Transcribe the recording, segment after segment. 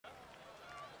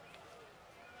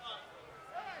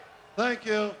Thank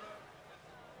you.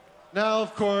 Now,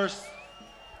 of course,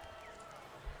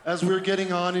 as we're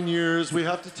getting on in years, we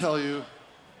have to tell you,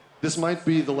 this might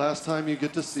be the last time you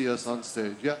get to see us on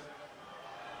stage. Yeah?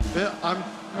 Yeah,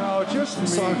 No, just me.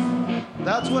 sorry.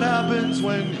 That's what happens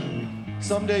when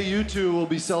someday you two will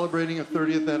be celebrating a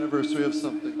 30th anniversary of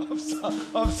something.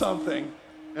 Of something.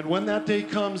 And when that day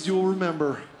comes, you'll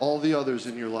remember all the others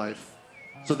in your life.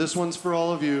 So this one's for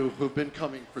all of you who've been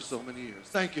coming for so many years.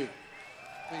 Thank you.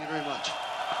 Thank you very much.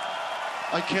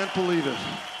 I can't believe it,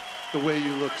 the way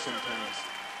you look sometimes.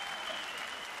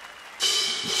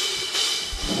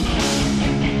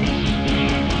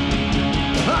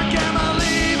 I can't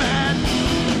believe it,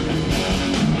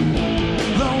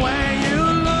 the way you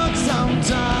look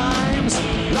sometimes,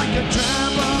 like a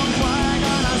tramp on flag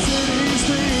on a city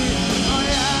street. Oh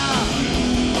yeah,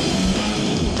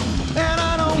 and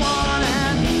I don't want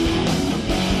it.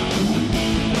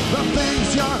 The things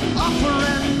you're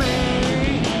offering me,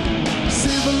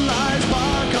 civilized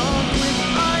bar, concrete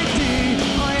ID.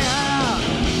 Oh yeah,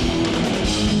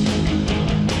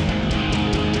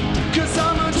 'cause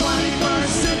I'm a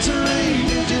 21st century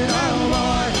digital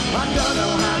boy. I don't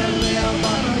know how to live,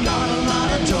 but I got a lot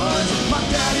of toys. My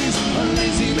daddy's a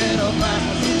lazy middle class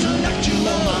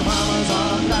intellectual. My mama's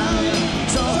on fire,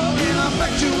 so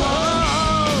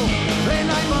ineffectual. They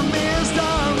name a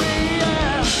mystery,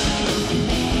 yeah.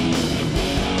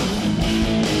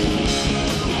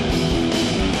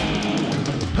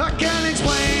 I can't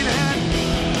explain it,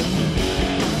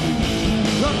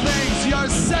 the things you're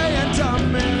saying to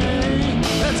me.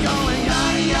 It's going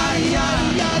yeah, yeah,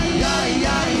 yeah, yeah, yeah,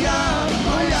 yeah,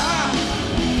 yeah, oh yeah.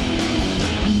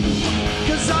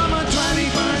 'Cause I'm a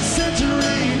 21st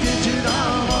century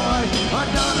digital boy. I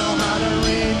don't know how to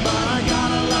read, but I got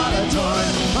a lot of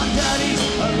toys. My daddy's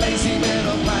a lazy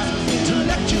middle class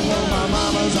intellectual. My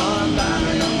mama's on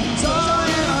battery, so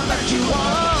ineffectual.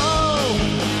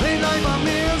 They name a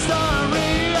mystery,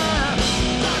 yeah.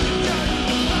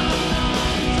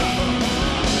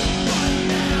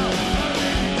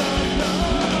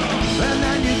 And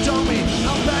then you told me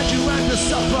how bad you had to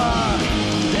suffer.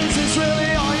 Is this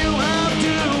really